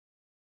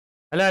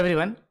Hello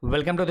everyone,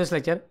 welcome to this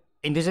lecture.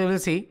 In this we will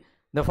see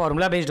the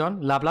formula based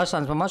on Laplace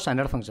transform of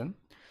standard function.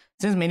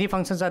 Since many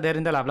functions are there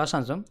in the Laplace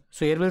transform,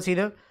 so here we'll see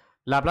the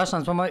Laplace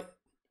transform of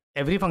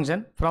every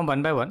function from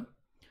one by one.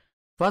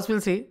 First we'll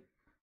see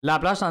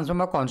Laplace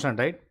transform of constant,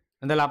 right?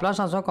 And the Laplace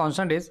transform of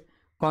constant is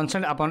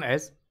constant upon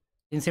s.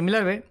 In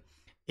similar way,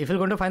 if you're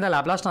going to find the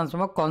Laplace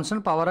transform of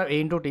constant power of a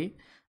into t,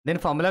 then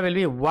formula will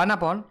be 1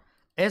 upon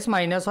s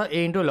minus or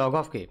a into log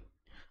of k.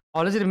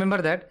 Always remember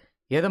that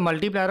here the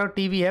multiplier of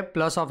t we have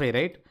plus of a,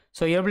 right?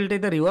 So here we'll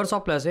take the reverse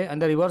of plus a,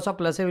 and the reverse of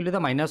plus a will be the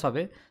minus of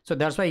a. So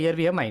that's why here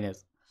we have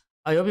minus.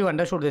 I hope you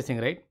understood this thing,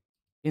 right?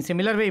 In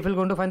similar way, if you're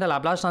going to find the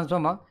Laplace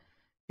transform of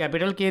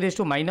capital K raised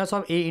to minus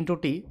of a into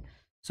t,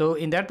 so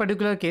in that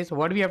particular case,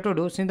 what we have to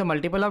do, since the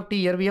multiple of t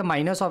here we have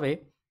minus of a,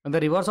 and the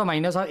reverse of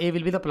minus of a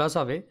will be the plus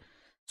of a.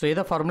 So here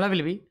the formula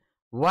will be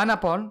 1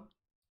 upon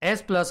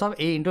s plus of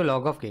a into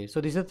log of k. So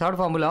this is the third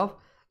formula of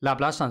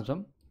Laplace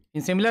transform.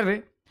 In similar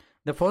way,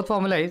 the fourth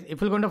formula is, if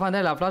we're going to find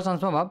the Laplace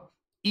transform of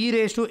e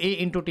raised to a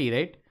into t,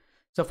 right?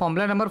 So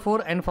formula number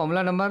 4 and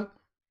formula number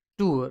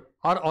 2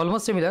 are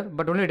almost similar,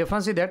 but only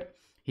difference is that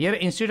here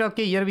instead of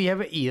k, here we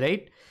have e,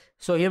 right?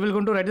 So here we're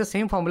going to write the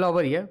same formula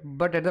over here,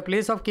 but at the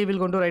place of k, we're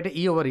going to write a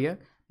e over here.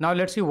 Now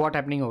let's see what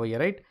happening over here,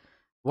 right?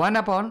 1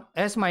 upon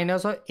s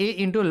minus or a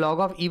into log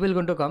of e will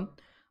going to come,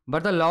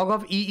 but the log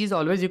of e is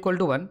always equal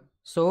to 1.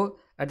 So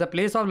at the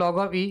place of log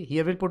of e,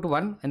 here we'll put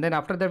 1, and then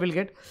after that we'll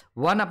get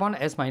 1 upon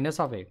s minus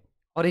of a.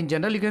 Or in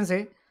general, you can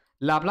say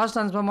Laplace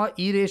transform of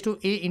e raised to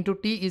a into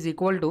t is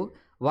equal to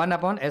 1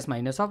 upon s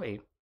minus of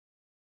a.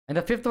 And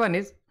the fifth one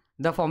is,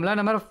 the formula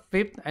number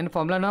 5 and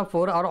formula number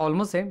 4 are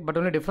almost same, but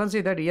only difference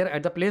is that here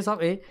at the place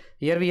of a,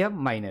 here we have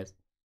minus.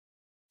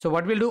 So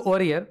what we'll do over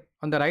here,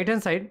 on the right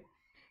hand side,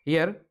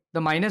 here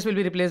the minus will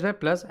be replaced by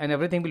plus and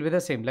everything will be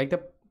the same,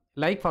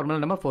 like formula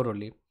number 4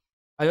 only.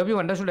 I hope you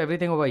understood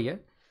everything over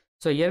here.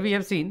 So here we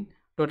have seen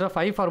total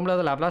 5 formulas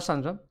of the Laplace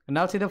transform. And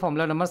now see the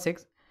formula number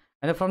 6.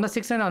 And from the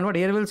 6th and onward,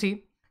 here we'll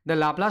see the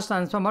Laplace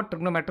transform of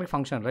trigonometric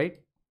function, right?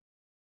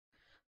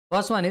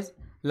 First one is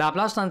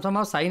Laplace transform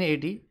of sin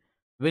at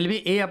will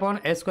be a upon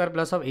s square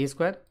plus of a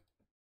square.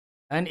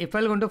 And if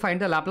we're going to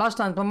find the Laplace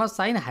transform of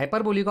sin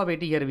hyperbolic of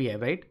at, here we have,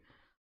 right?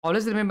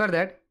 Always remember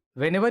that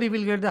whenever you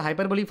will get the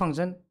hyperbolic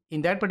function,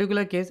 in that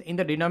particular case, in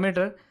the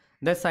denominator,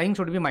 the sign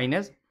should be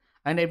minus.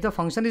 And if the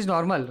function is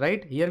normal,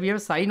 right? Here we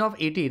have sin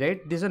of at,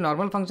 right? This is a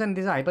normal function,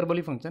 this is a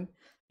hyperbolic function.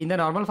 In the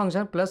normal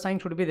function, plus sign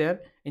should be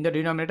there in the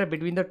denominator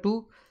between the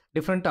two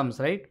different terms,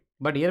 right?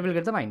 But here we'll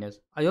get the minus.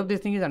 I hope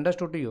this thing is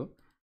understood to you.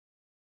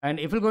 And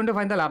if you're going to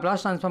find the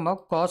Laplace transform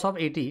of cos of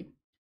at,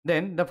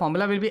 then the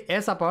formula will be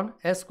s upon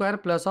s square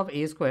plus of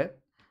a square.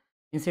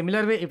 In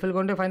similar way, if you're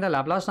going to find the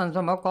Laplace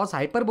transform of cos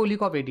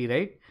hyperbolic of at,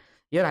 right?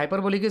 Here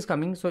hyperbolic is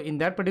coming. So in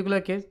that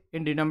particular case,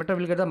 in denominator,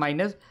 we'll get the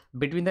minus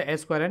between the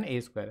s square and a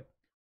square.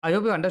 I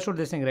hope you understood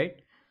this thing, right?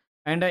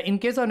 And in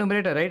case of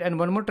numerator, right? And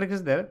one more trick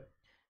is there.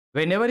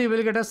 Whenever you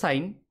will get a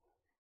sign,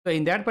 so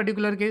in that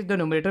particular case, the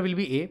numerator will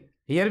be a.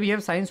 Here we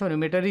have sin, so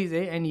numerator is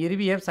a, and here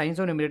we have sin,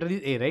 so numerator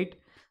is a, right?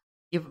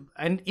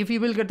 If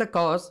you will get the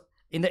cos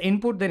in the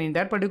input, then in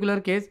that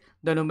particular case,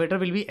 the numerator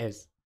will be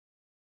s.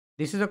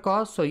 This is a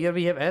cos, so here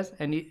we have s,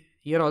 and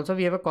here also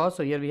we have a cos,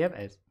 so here we have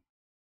s.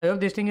 I hope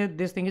this thing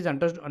is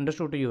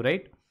understood to you,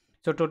 right?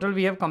 So total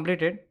we have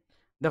completed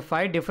the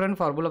 5 different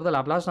formula of the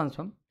Laplace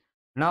transform.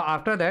 Now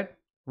after that,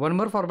 one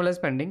more formula is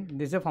pending.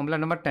 This is formula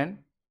number 10.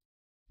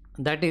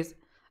 That is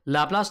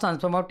Laplace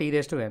transform of t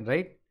raised to n,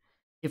 right?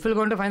 If we're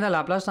going to find the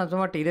Laplace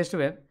transform of t raised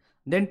to n,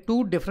 then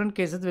 2 different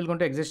cases will going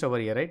to exist over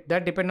here, right?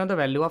 That depend on the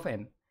value of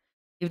n.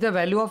 If the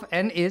value of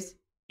n is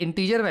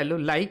integer value,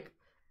 like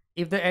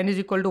if the n is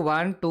equal to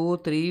 1,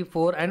 2, 3,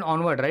 4 and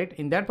onward, right?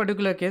 In that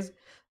particular case,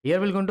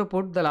 here we're going to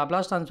put the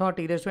Laplace transform of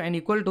t raised to n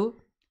equal to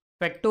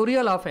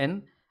factorial of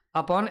n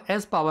upon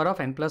s power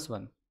of n plus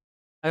 1.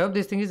 I hope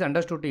this thing is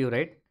understood to you,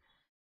 right?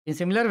 In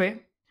similar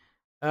way,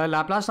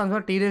 Laplace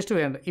transform t raised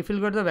to n, if you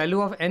get the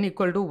value of n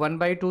equal to 1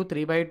 by 2,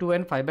 3 by 2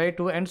 and 5 by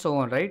 2 and so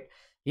on, right?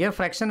 Here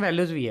fraction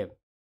values we have.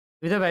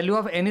 If the value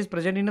of n is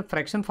present in a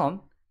fraction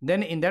form,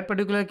 then in that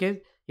particular case,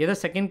 here the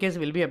second case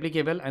will be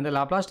applicable, and the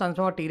Laplace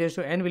transform of t raised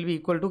to n will be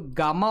equal to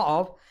gamma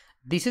of,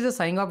 this is the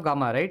sign of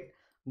gamma, right?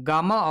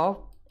 Gamma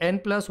of n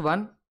plus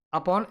 1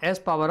 upon s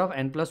power of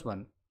n plus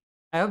 1.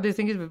 I hope this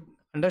thing is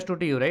understood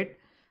to you, right?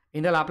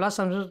 In the Laplace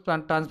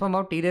transform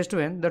of t raised to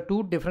n, the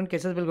 2 different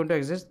cases will going to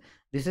exist.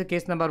 This is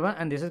case number 1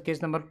 and this is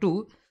case number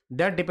 2,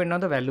 that depend on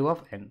the value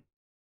of n.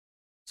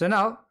 So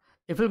now,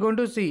 if we're going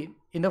to see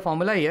in the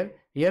formula here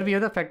we have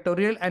the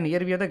factorial and here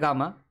we have the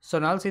gamma. So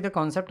now see the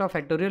concept of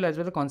factorial as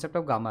well as the concept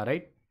of gamma,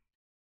 right?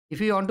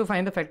 If you want to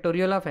find the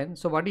factorial of n,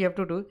 so what you have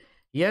to do,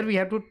 here we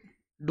have to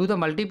do the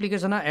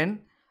multiplication of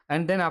n,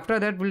 and then after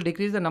that we'll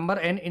decrease the number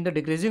n in the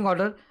decreasing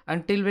order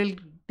until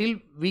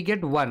we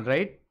get 1,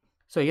 right?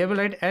 So here we'll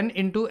write n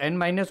into n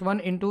minus 1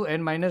 into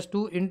n minus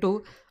 2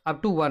 into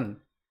up to 1,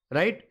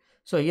 right?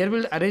 So here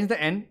we'll arrange the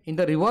n in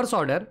the reverse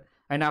order,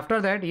 and after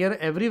that here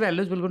every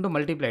values will going to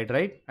multiply it,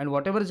 right? And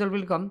whatever result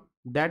will come,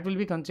 that will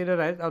be considered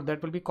as, or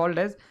that will be called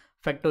as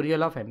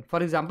factorial of n.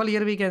 For example,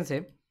 here we can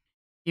say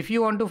if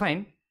you want to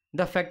find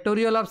the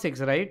factorial of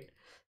 6, right?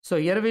 So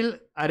here we'll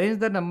arrange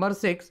the number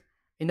 6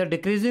 in the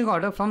decreasing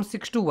order from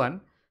 6 to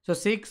 1. So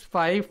 6,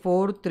 5,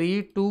 4,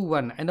 3, 2,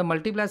 1, and the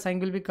multiply sign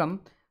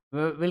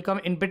will come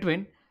in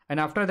between. And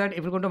after that,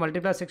 if you're going to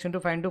multiply 6 into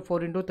 5 into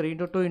 4 into 3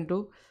 into 2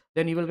 into,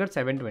 then you will get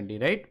 720,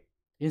 right?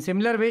 In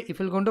similar way, if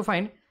you're going to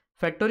find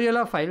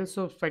factorial of 5,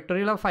 so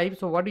factorial of 5,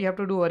 so what you have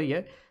to do over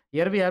here?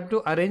 Here we have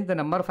to arrange the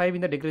number 5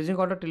 in the decreasing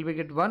order till we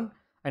get 1,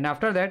 and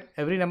after that,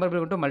 every number we're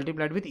going to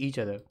multiply it with each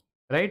other,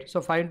 right?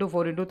 So 5 into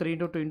 4 into 3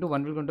 into 2 into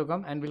 1 will going to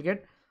come, and we'll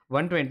get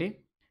 120.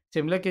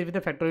 Similar case with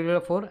the factorial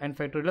of 4 and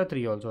factorial of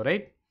 3 also,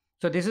 right?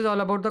 So this is all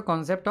about the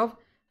concept of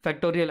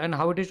factorial and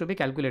how it is to be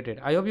calculated.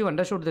 I hope you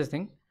understood this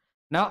thing.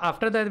 Now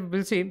after that,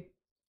 we'll see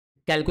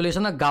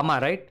calculation of gamma,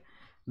 right?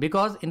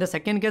 Because in the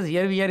second case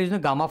here we are using a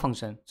gamma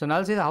function. So now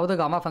I'll see how the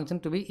gamma function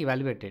to be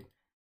evaluated.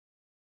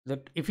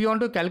 That if you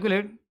want to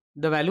calculate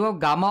the value of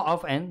gamma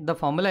of n, the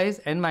formula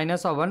is n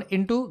minus 1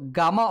 into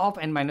gamma of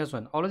n minus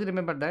 1. Always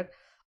remember that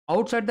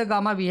outside the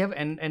gamma we have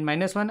n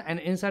minus 1, and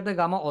inside the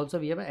gamma also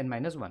we have n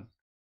minus 1,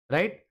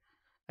 right?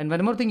 And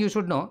one more thing you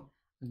should know,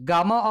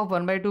 gamma of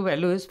 1 by 2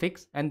 value is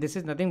fixed, and this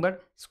is nothing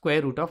but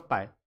square root of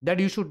pi. That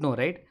you should know,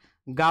 right?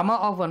 Gamma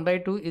of 1 by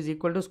 2 is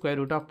equal to square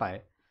root of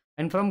pi.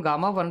 And from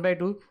gamma of 1 by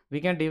 2, we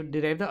can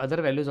derive the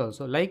other values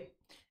also. Like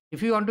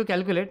if you want to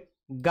calculate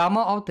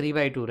gamma of 3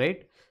 by 2,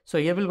 right? So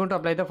here we're going to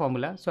apply the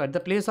formula. So at the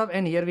place of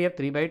n, here we have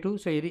 3 by 2.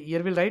 So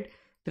here we'll write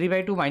 3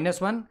 by 2 minus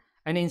 1.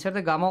 And inside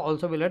the gamma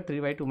also we'll write 3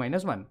 by 2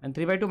 minus 1. And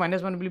 3 by 2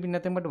 minus 1 will be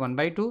nothing but 1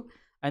 by 2.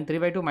 And 3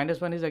 by 2 minus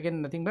 1 is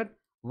again nothing but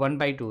 1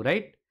 by 2,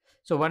 right?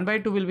 So 1 by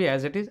 2 will be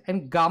as it is.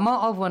 And gamma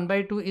of 1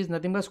 by 2 is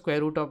nothing but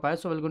square root of pi.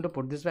 So we're going to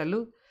put this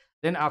value.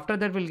 Then after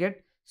that we'll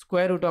get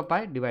square root of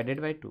pi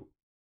divided by 2.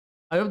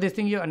 I hope this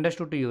thing you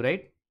understood to you,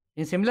 right?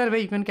 In similar way,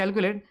 you can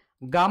calculate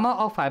gamma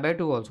of 5 by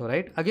 2 also,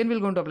 right? Again, we're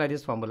going to apply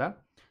this formula.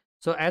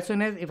 So as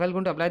soon as if I'm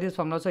going to apply this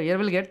formula, so here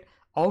we'll get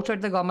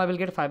outside the gamma will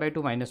get 5 by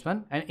 2 minus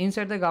 1, and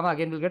inside the gamma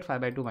again we'll get 5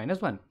 by 2 minus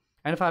 1.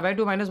 And 5 by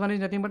 2 minus 1 is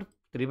nothing but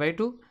 3 by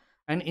 2,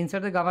 and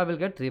inside the gamma will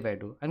get 3 by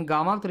 2. And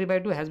gamma of 3 by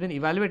 2 has been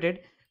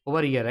evaluated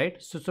over here,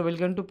 right? So we're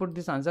going to put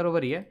this answer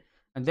over here,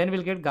 and then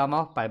we'll get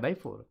gamma of pi by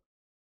 4.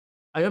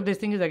 I hope this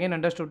thing is again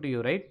understood to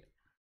you, right?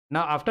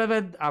 Now after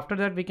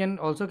that we can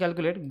also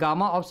calculate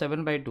gamma of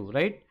 7 by 2,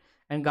 right?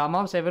 And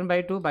gamma of 7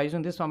 by 2, by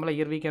using this formula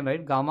here we can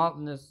write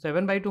gamma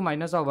 7 by 2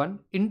 minus 1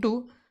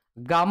 into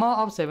gamma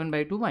of 7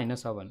 by 2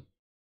 minus 1.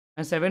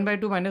 And 7 by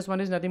 2 minus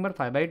 1 is nothing but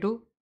 5 by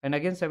 2. And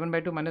again 7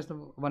 by 2 minus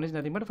 1 is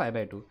nothing but 5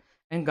 by 2.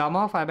 And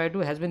gamma of 5 by 2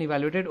 has been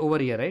evaluated over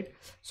here, right?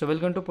 So we're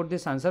going to put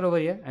this answer over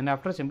here, and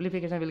after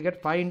simplification we'll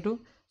get 5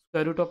 into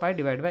square root of pi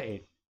divided by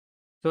 8.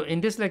 So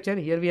in this lecture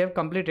here we have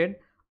completed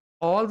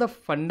all the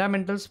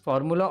fundamentals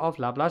formula of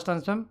Laplace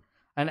transform,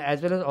 and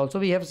as well as also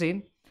we have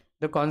seen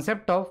the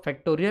concept of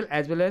factorial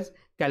as well as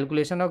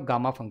calculation of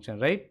gamma function,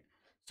 right?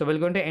 So we're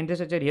going to end this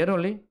lecture here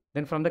only.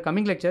 Then from the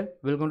coming lecture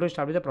we're going to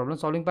start with the problem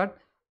solving part.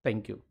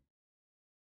 Thank you.